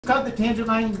called the tangent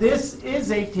line. This is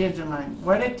a tangent line.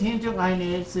 What a tangent line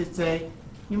is,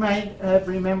 you might have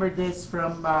remembered this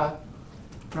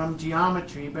from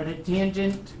geometry, but a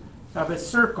tangent of a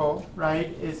circle, right,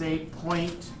 is a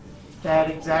point that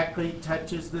exactly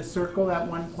touches the circle at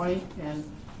one point and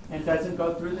doesn't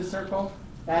go through the circle.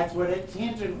 That's what a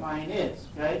tangent line is,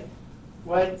 okay?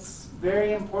 What's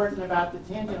very important about the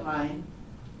tangent line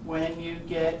when you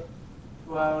get,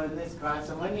 well, in this class,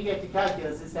 and when you get to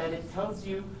calculus, is that it tells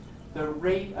you the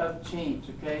rate of change,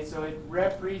 okay? So it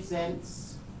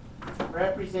represents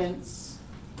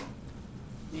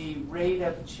the rate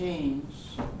of change,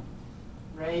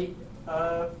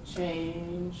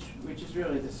 which is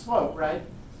really the slope, right?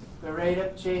 The rate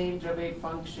of change of a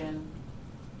function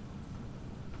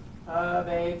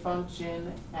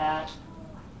at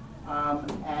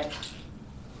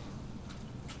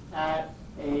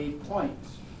a point,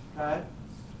 okay?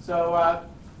 So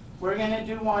we're going to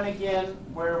do one again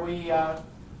where we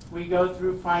go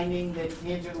through finding the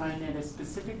tangent line at a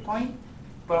specific point.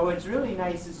 But what's really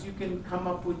nice is you can come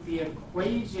up with the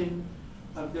equation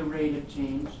of the rate of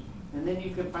change, and then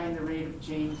you can find the rate of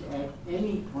change at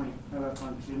any point of a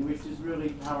function, which is really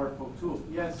a powerful tool.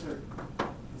 Yes, sir?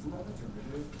 Isn't that the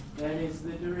derivative? That is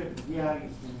the derivative. Yeah,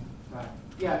 right.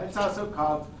 Yeah, it's also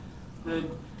called the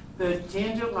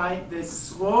tangent line. The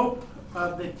slope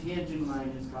of the tangent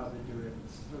line is called the derivative.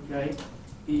 Okay,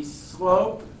 the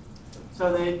slope.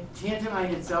 So the tangent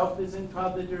line itself isn't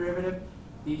called the derivative.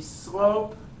 The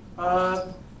slope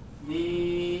of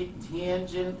the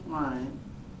tangent line,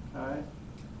 okay,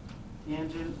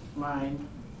 tangent line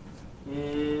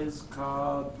is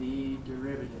called the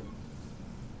derivative.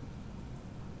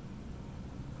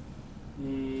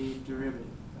 The derivative.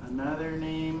 Another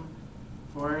name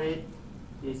for it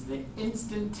is the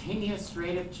instantaneous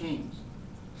rate of change.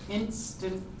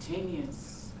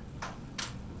 Instantaneous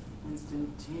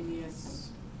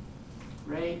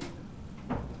rate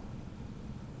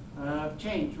of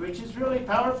change, which is really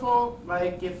powerful,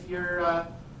 like if you're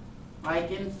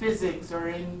like in physics or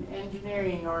in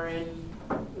engineering or in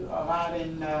a lot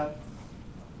in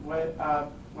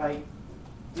like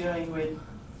dealing with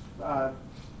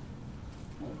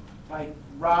like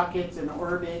rockets and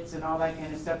orbits and all that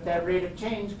kind of stuff. That rate of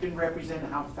change can represent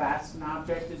how fast an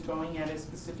object is going at a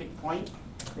specific point,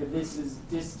 if this is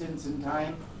distance and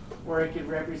time, or it could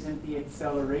represent the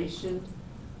acceleration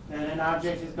that an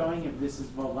object is going, if this is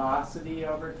velocity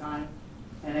over time,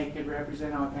 and it could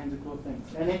represent all kinds of cool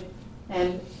things.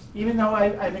 And even though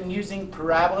I've been using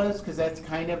parabolas, because that's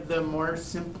kind of the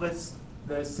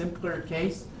simpler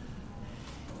case,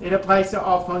 it applies to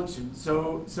all functions.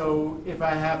 So if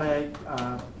I have a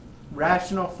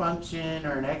rational function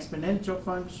or an exponential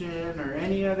function or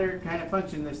any other kind of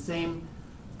function, the same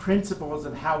principles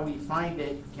of how we find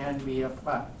it can be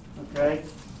applied. Okay,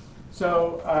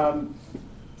 so I'm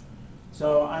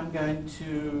going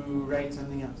to write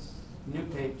something else. New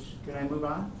page. Can I move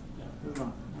on? Yeah. Move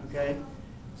on. Okay.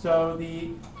 So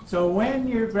when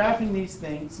you're graphing these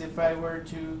things, if I were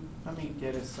to, let me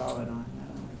get a solid on. I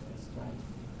don't know if this right.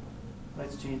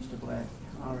 Let's change to black.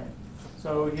 All right.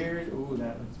 So here, ooh,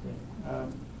 that looks good.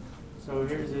 So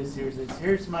here's this.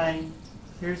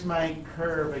 Here's my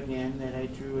curve again that I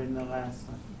drew in the last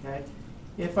one. Okay.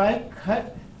 If I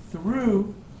cut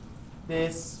through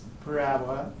this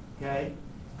parabola, okay,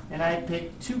 and I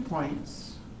pick 2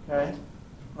 points, okay,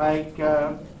 like,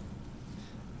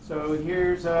 so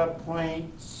here's a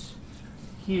point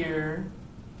here,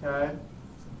 okay,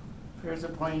 here's a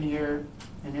point here,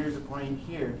 and here's a point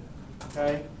here,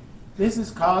 okay. This is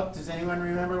called, does anyone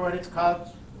remember what it's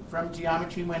called from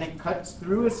geometry when it cuts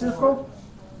through a circle?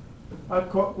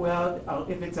 Well,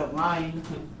 if it's a line,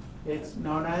 it's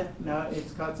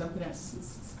it's called something else.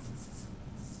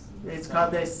 It's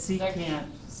called the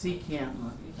secant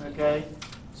line. Okay,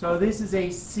 so this is a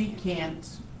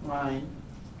secant line.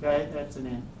 Okay, that's an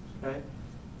N. Okay,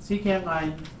 secant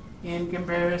line in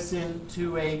comparison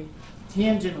to a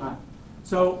tangent line.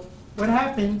 So what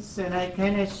happens, and I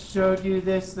kind of showed you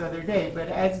this the other day, but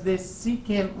as this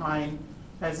secant line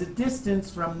has a distance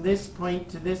from this point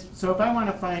to this, so if I want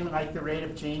to find like the rate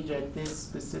of change at this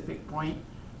specific point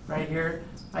right here,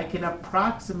 I can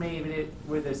approximate it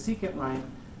with a secant line,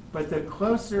 but the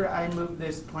closer I move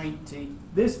this point to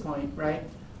this point, right,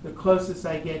 the closest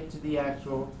I get to the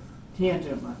actual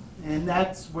tangent line. And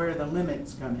that's where the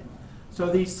limits come in. So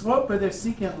the slope of the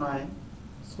secant line,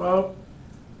 secant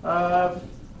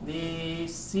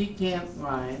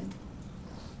line,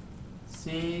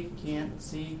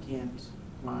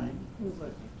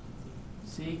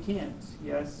 secant,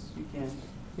 yes, you can,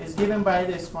 is given by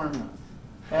this formula.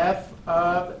 F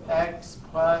of x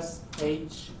plus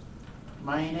h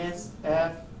minus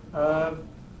f of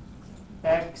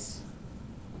x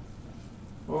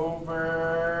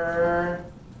over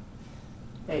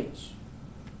h.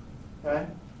 Okay?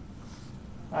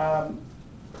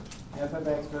 F of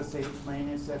x plus h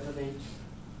minus f of h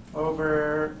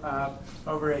over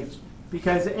h.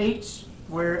 Because h,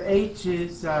 where h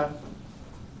is, let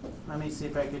me see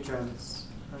if I could try this.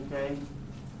 Okay?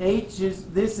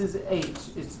 This is h.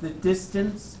 It's the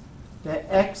distance, the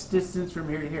x distance from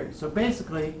here to here. So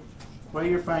basically, what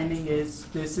you're finding is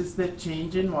this is the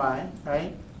change in y,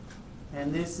 right?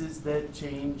 And this is the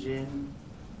change in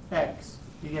x.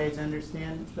 You guys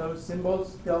understand those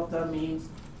symbols? Delta means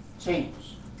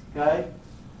change, okay?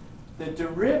 The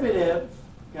derivative,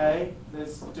 okay,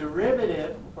 this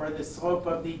derivative, or the slope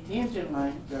of the tangent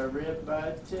line,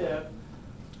 derivative,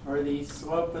 or the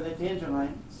slope of the tangent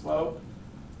line, slope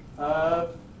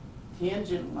of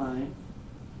tangent line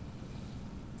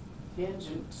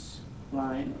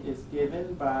is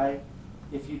given by,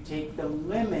 if you take the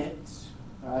limit,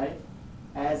 right,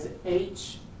 as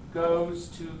h goes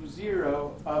to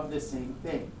 0 of the same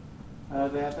thing,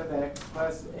 of f of x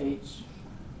plus h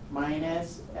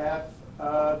minus f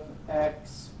of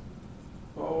x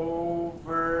over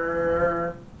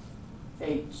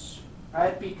h,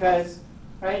 right? Because,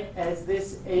 right, as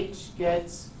this h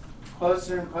gets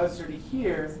closer and closer to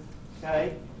here,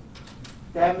 okay,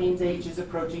 that means h is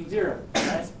approaching 0,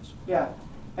 right? Yeah.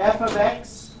 F of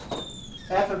x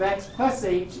plus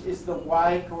h is the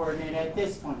y coordinate at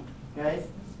this point, okay?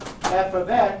 F of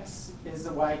x is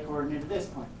the y coordinate at this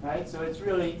point, right? So it's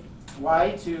really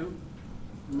y2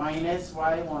 minus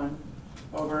y1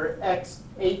 over x.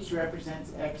 H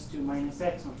represents x2 minus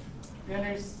x1. You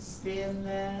understand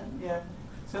that? Yeah.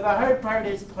 So the hard part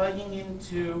is plugging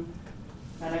into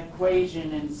an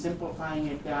equation and simplifying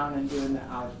it down and doing the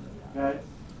algebra. Okay?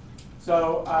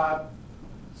 So,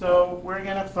 so we're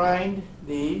going to find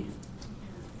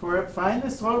find the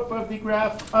slope of the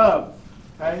graph of.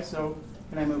 Okay, so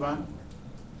can I move on?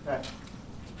 Okay.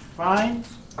 Find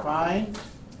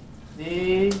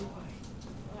the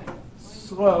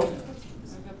slope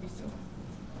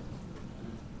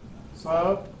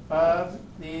of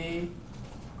the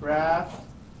graph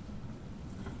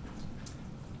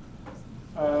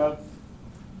of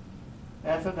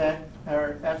f of x,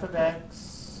 or f of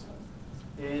x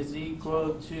is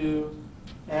equal to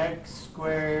x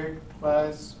squared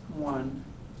plus 1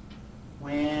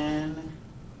 when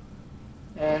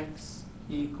x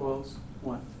equals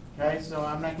 1. Okay, so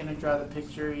I'm not going to draw the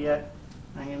picture yet.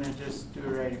 I'm going to just do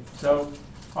it right here. So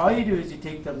all you do is you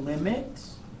take the limit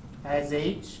as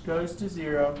h goes to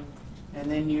 0, and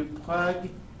then you plug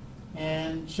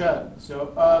and shove.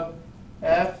 So of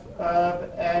f of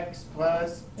x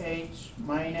plus h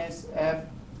minus f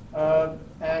of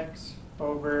x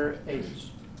over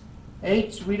h.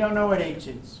 H, we don't know what h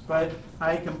is, but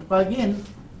I can plug in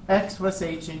x plus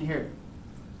h in here.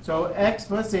 So x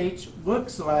plus h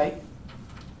looks like,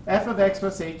 f of x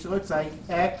plus h looks like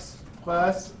x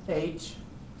plus h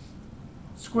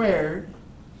squared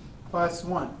plus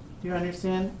 1. Do you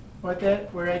understand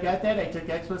where I got that? I took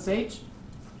x plus h,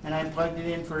 and I plugged it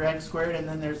in for x squared, and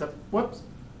then there's a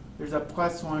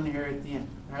plus 1 here at the end,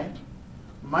 right?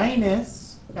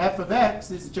 Minus f of x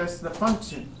is just the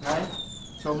function, right?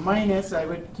 So minus, I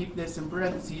would keep this in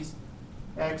parentheses,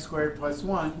 x squared plus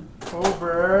 1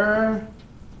 over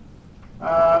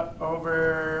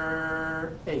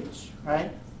h,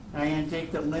 right? And I'm going to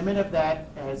take the limit of that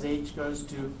as h goes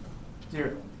to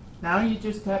 0. Now you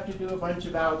just have to do a bunch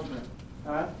of algebra,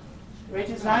 which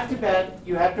is not too bad.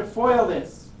 You have to FOIL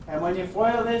this. And when you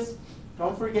FOIL this,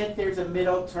 don't forget there's a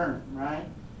middle term, right?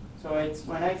 So it's,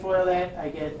 when I FOIL that, I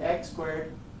get x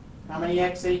squared. How many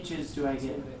xh's do I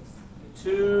get?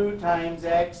 2 times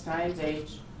x times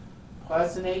h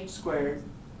plus an h squared.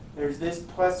 There's this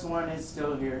plus 1 is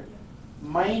still here.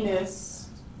 Minus,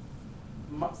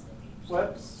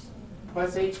 plus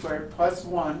h squared plus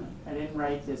 1. I didn't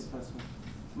write this plus 1.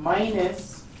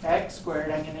 Minus x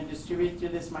squared. I'm going to distribute through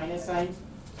this minus sign.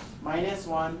 Minus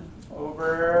 1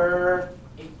 over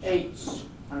h.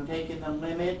 I'm taking the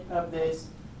limit of this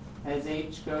as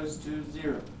h goes to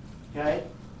 0. Okay?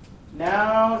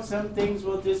 Now some things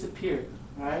will disappear,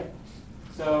 right?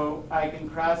 So I can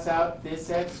cross out this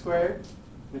x squared.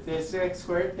 With this x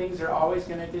squared, things are always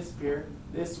going to disappear.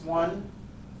 This 1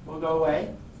 will go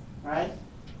away, right?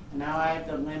 And now I have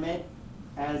the limit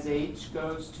as h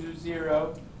goes to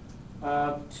 0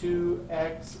 of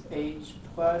 2xh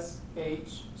plus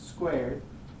h squared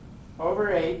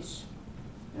over h.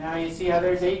 Now you see how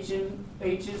there's h's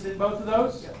in both of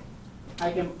those? Yeah.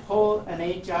 I can pull an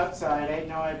h outside. I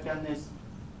know I've done this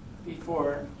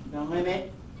before. The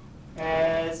limit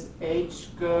as h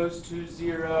goes to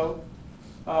 0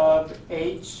 of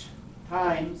h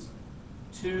times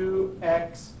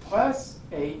 2x plus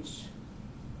h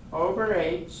over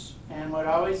h, and what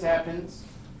always happens,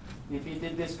 if you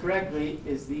did this correctly,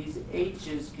 is these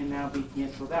h's can now be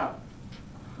canceled out.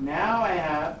 Now I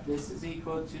have, this is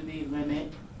equal to the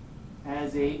limit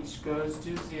as h goes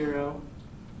to 0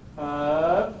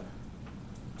 of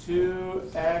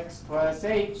 2x plus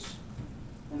h,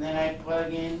 and then I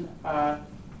plug in,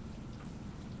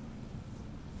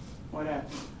 what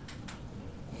happened?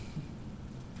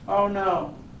 Oh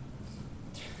no.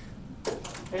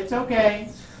 It's okay.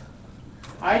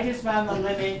 I just found the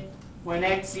limit when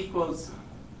x equals,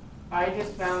 I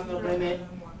just found the limit.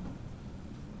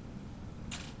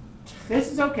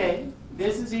 This is okay.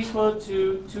 This is equal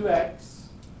to 2x,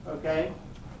 okay?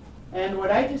 And what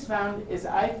I just found is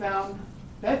I found,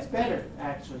 that's better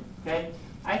actually, okay?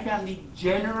 I found the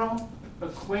general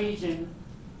equation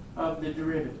of the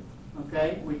derivative,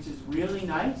 okay? Which is really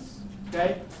nice,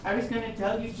 okay? I was going to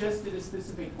tell you just at a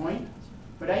specific point,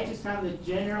 but I just found the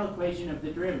general equation of the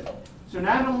derivative. So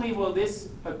not only will this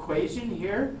equation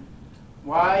here,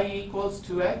 y equals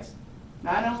 2x,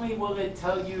 not only will it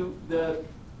tell you the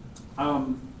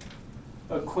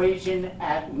equation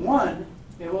at 1,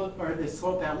 it will, or the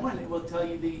slope at 1, it will tell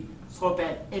you the slope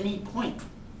at any point.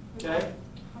 Okay?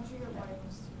 How'd you get y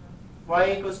equals 2x?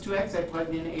 Y equals 2x, I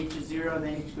plugged in h is 0, and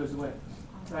then h goes away.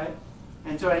 Right?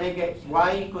 And so I did get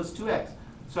y equals 2x.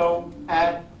 So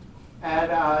at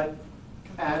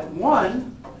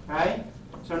 1, right?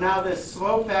 So now the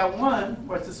slope at 1,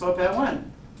 what's the slope at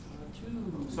 1?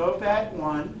 2. Slope at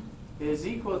 1 is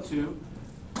equal to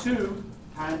 2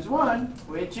 times 1,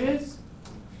 which is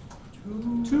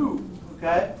 2.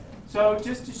 Okay? So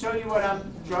just to show you what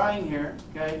I'm drawing here,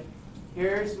 okay?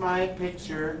 Here's my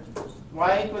picture.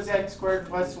 Y equals x squared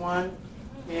plus 1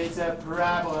 is a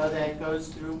parabola that goes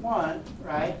through 1,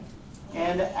 right?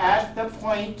 And at the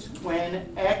point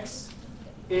when x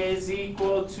is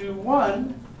equal to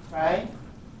 1, right?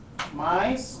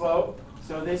 My slope,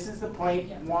 so this is the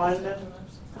point 1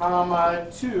 comma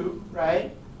 2,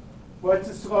 right? What's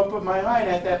the slope of my line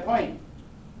at that point?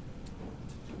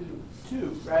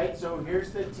 2, right? So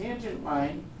here's the tangent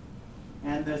line,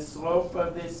 and the slope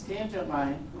of this tangent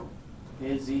line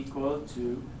is equal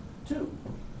to 2.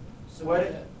 So What?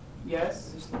 would that, Yes?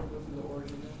 does this line go through the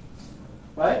origin then?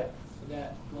 What? Would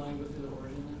that line go through the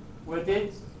origin then? Would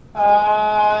it?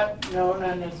 No,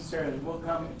 not necessarily. We'll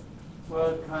come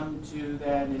to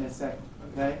that in a second.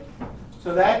 Okay.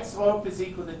 So that slope is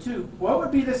equal to 2. What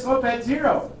would be the slope at 0?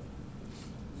 0.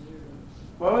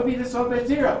 What would be the slope at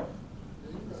 0? 0.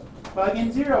 Plug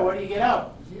in 0. What do you get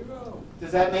out? 0.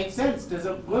 Does that make sense? Does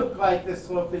it look like the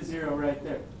slope is 0 right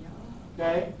there?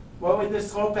 Okay. What would the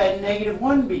slope at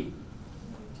 -1 be?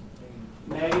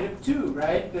 -2,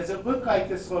 right? Does it look like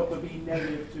the slope would be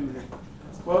 -2 then?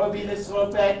 What would be the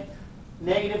slope at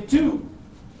 -2?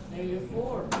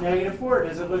 -4. -4.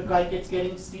 Does it look like it's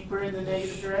getting steeper in the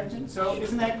negative direction? So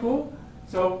isn't that cool?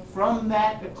 So from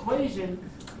that equation,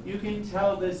 you can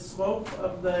tell the slope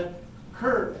of the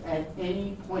curve at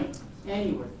any point,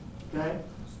 anywhere. Okay?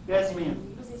 Yes, ma'am.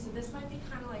 Okay, so this might be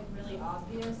kind of like really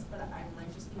obvious, but I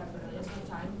might just be having the earliest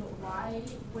time. But why,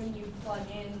 when you plug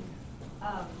in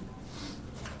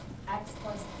x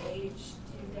plus h,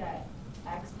 do you get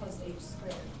x plus h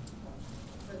squared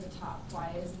for the top?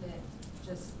 Why isn't it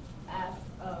just f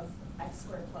of x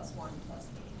squared plus 1 plus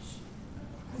h?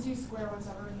 Because you square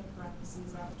whatever in the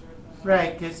parentheses after the.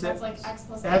 Right, because That's like x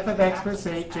plus f of x after plus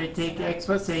this h, I x. take x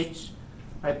plus h,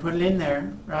 I put it in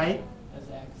there, right? As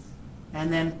x.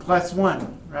 And then plus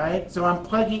 1, right? So I'm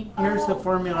plugging, here's the Oh,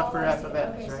 formula oh, for I f see. of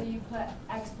x, Okay, so right? you put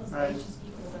x plus Right. h is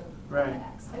equal to Right.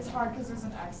 x. It's hard because there's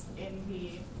an x in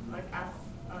the, like, f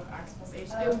of x plus h.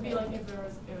 Oh, It would be okay. like if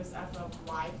it was f of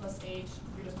y plus h,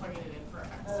 you're just plugging it in for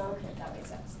x. Oh, okay, that makes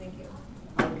sense. Thank you.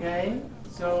 Okay,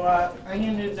 so I'm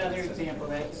going to do another example.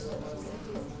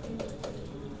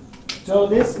 So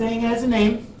this thing has a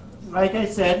name. Like I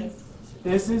said,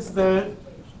 this is the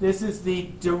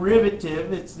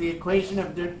derivative. It's the equation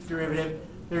of the derivative.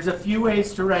 There's a few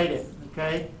ways to write it.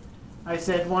 Okay, I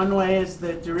said one way is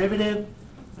the derivative.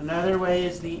 Another way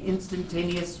is the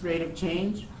instantaneous rate of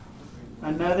change.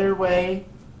 Another way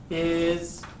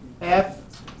is f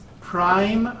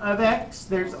prime of x.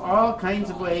 There's all kinds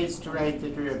of ways to write the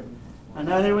derivative.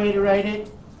 Another way to write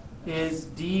it is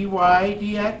dy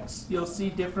dx. You'll see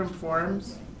different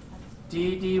forms.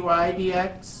 d dy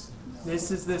dx. This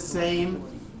is the same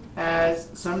as,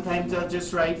 sometimes I'll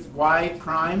just write y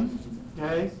prime.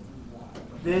 Okay.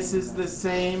 This is the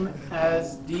same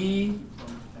as d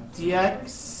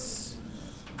dx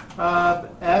of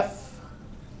f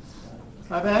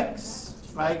of x,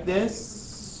 like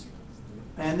this,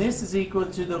 and this is equal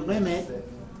to the limit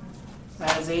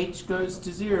as h goes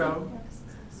to 0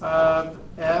 of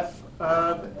f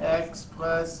of x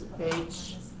plus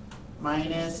h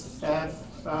minus f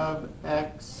of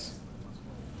x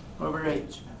over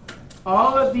h.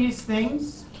 All of these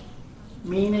things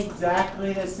mean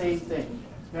exactly the same thing,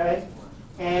 okay?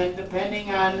 And depending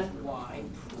on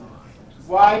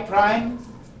y prime,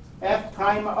 f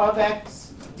prime of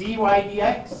x, dy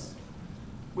dx,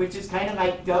 which is kind of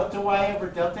like delta y over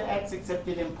delta x, except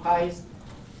it implies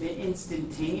the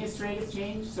instantaneous rate of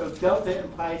change. So delta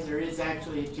implies there is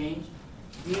actually a change.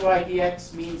 Dy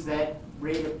dx means that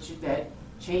rate of that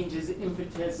change is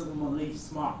infinitesimally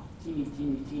small, teeny,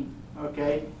 teeny, teeny.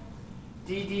 Okay.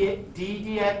 d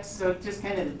dx, so just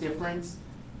kind of the difference.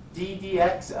 D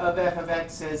dx of f of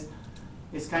x is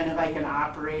kind of like an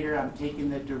operator. I'm taking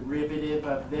the derivative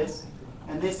of this.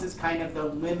 And this is kind of the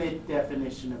limit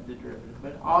definition of the derivative.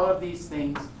 But all of these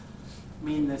things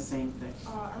mean the same thing.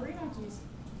 Are we going to use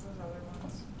those other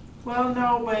ones? Well,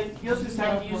 no, but you'll just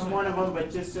have to use one of them,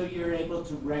 but just so you're able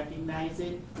to recognize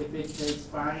it. If it says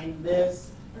find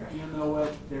this, you know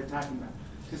what they're talking about.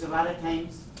 Because a lot of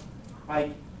times,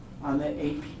 like on the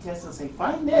AP test, they'll say,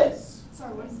 find this.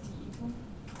 Sorry, what is D equal?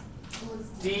 What is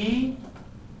D,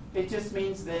 it just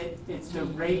means that it's the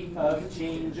rate of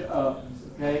change of,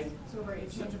 okay? So rate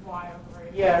of change of y over rate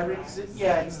of Yeah, change of it's, x.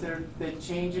 yeah, it's the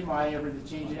change in y over the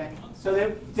change in x. So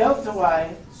the delta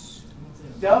y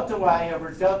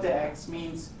over delta x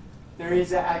means there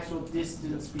is an actual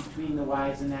distance between the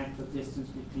y's and actual distance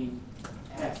between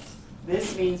x.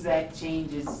 This means that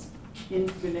change is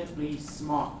infinitely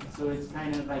small. So it's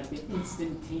kind of like the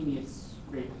instantaneous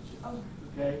rate of change. Oh,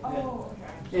 Okay? oh,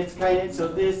 okay. It's kind of, so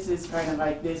this is kind of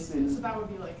like this, So and that would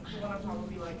be like, the one I'm talking would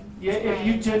be like. yeah, if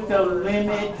you 10 took the over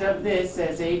limit 12. of this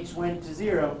as h went to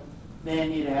 0,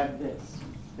 then you'd have this.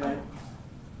 Okay?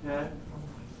 Yeah?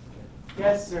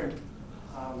 Yes, sir.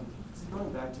 So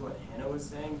going back to what Hannah was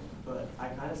saying, but I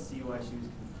kind of see why she was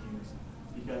confused.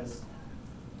 Because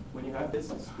when you have This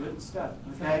is good stuff.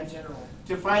 Okay, Okay? general.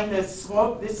 To find the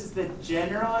slope, this is the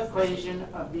general equation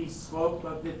of the slope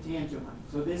of the tangent line.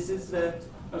 So this is the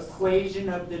equation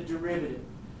of the derivative.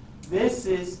 This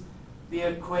is the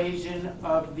equation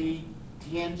of the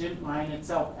tangent line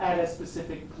itself at a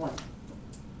specific point.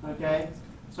 Okay?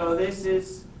 So this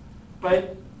is,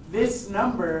 but this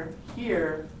number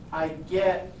here I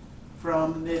get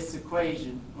from this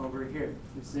equation over here.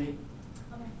 You see?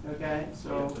 Okay?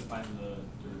 So. find the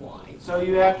Y. So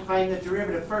you have to find the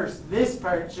derivative first. This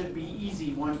part should be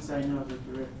easy once I know the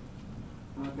derivative.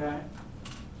 Okay?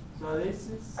 So this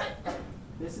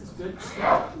is good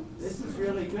stuff. This is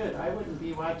really good. I wouldn't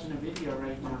be watching a video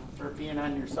right now or being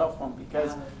on your cell phone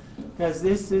because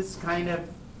this is kind of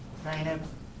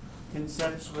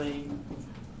conceptually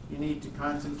you need to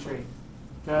concentrate.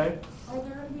 Okay? Are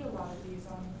there going to be a lot of these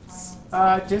on the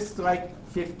final? Just like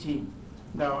 15.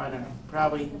 No, I don't know.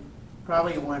 Probably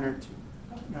one or two.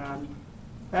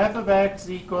 F of x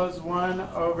equals 1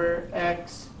 over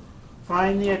x.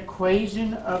 Find the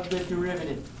equation of the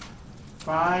derivative.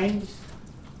 Find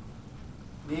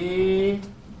the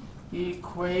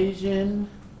equation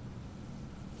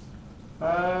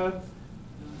of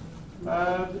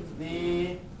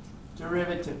the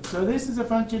derivative. So this is a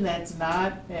function that's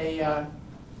not a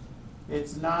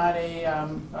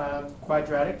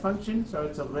quadratic function, so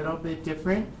it's a little bit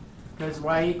different. Because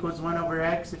y equals 1 over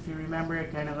x, if you remember,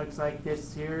 it kind of looks like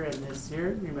this here and this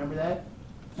here. Remember that?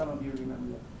 Some of you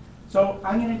remember that. So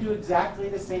I'm going to do exactly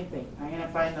the same thing. I'm going to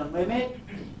find the limit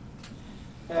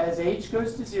as h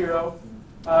goes to 0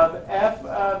 of f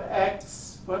of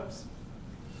x,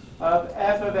 of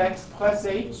f of x plus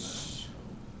h,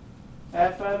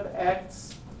 f of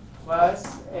x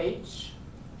plus h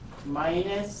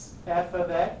minus f of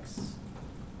x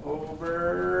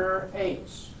over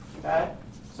h. Okay?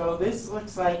 So this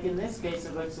looks like, in this case,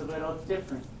 it looks a little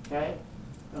different, okay?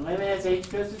 The limit as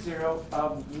h goes to 0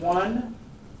 of 1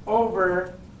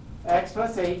 over x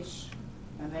plus h,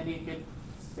 and then you could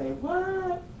say,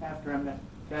 what? After I'm done,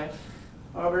 okay?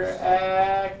 Over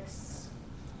x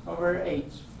over h.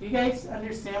 Do you guys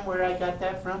understand where I got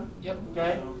that from? Yep.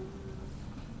 Okay?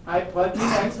 I plugged in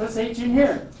x plus h in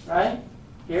here, right?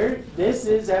 Here, this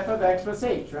is f of x plus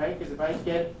h, right? Because if I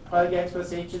plug x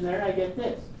plus h in there, I get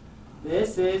this.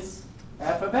 This is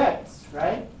f of x,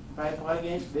 right? If I plug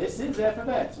in, this is f of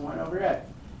x, 1 over x.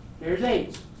 Here's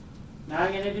h. Now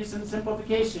I'm going to do some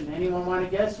simplification. Anyone want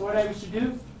to guess what I should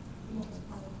do?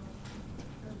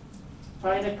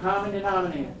 Find a common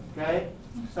denominator, okay?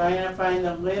 So I'm going to find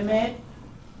the limit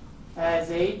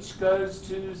as h goes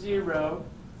to 0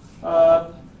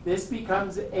 of this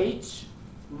becomes h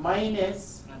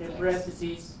minus, That's in x.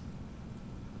 parentheses,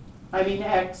 I mean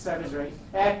x, I was right,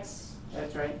 x,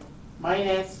 that's right,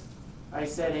 minus, I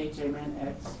said h, I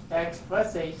meant x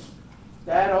plus h,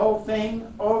 that whole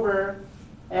thing over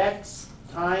x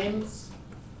times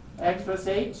x plus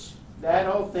h, that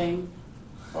whole thing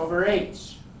over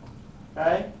h,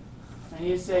 okay? And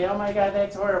you say, oh my God,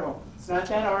 that's horrible. It's not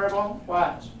that horrible.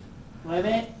 Watch.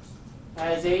 Limit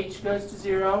as h goes to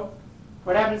 0.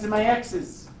 What happens to my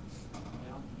x's?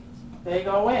 They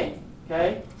go away,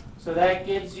 okay? So that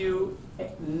gives you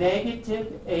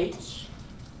negative h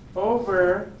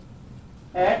over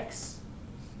x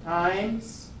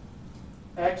times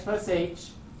x plus h.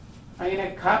 I'm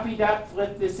going to copy dot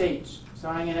flip this h. So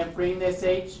I'm going to bring this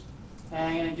h and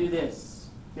I'm going to do this.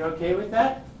 You okay with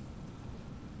that?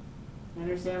 You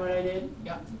understand what I did?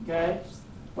 Yeah. Okay.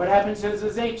 What happens to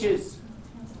those h's?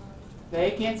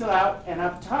 They cancel out, and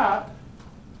up top,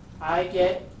 I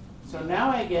get, so now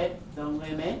I get the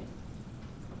limit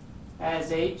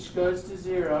as h goes to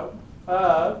 0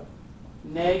 of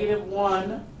negative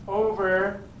 1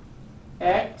 over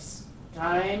x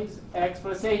times x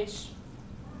plus h.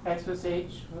 X plus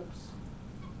h, whoops.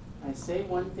 I say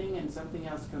one thing and something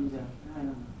else comes out. I don't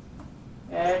know.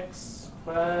 X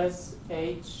plus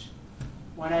h.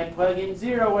 When I plug in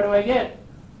 0, what do I get?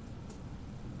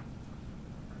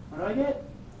 What do I get?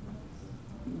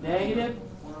 Negative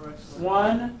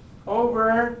 1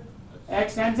 over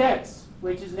x times x,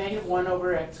 which is negative 1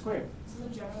 over x squared. So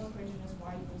the general equation is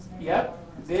y equals negative Yep, y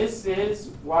minus this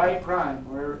is y prime,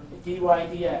 or dy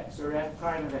dx, or f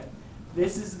prime of x.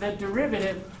 This is the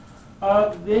derivative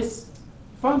of this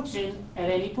function at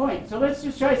any point. So let's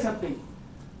just try something.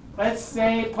 Let's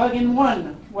say plug in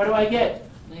 1. What do I get?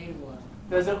 Negative 1.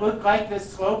 Does it look like the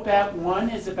slope at 1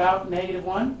 is about negative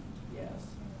 1? Yes.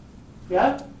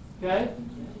 Yeah? Okay.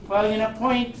 Plug in a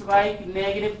point like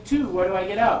negative 2. What do I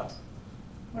get out?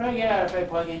 What do I get out if I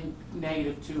plug in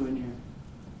negative 2 in here?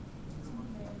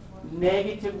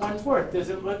 Negative 1/4. Does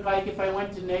it look like if I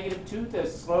went to negative 2, the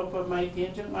slope of my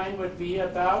tangent line would be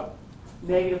about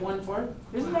negative 1/4?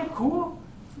 Isn't that cool?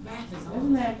 Math is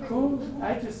Isn't that cool?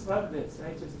 I just love this.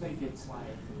 I just think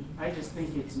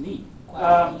it's neat.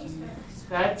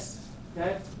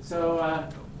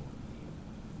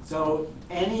 So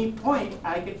any point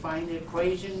I could find the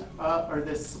equation or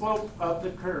the slope of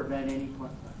the curve at any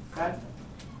point. Okay?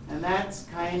 And that's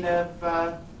kind of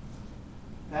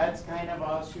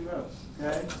all she wrote.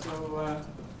 Okay?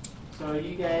 So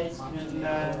you guys can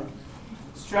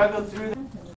struggle through that.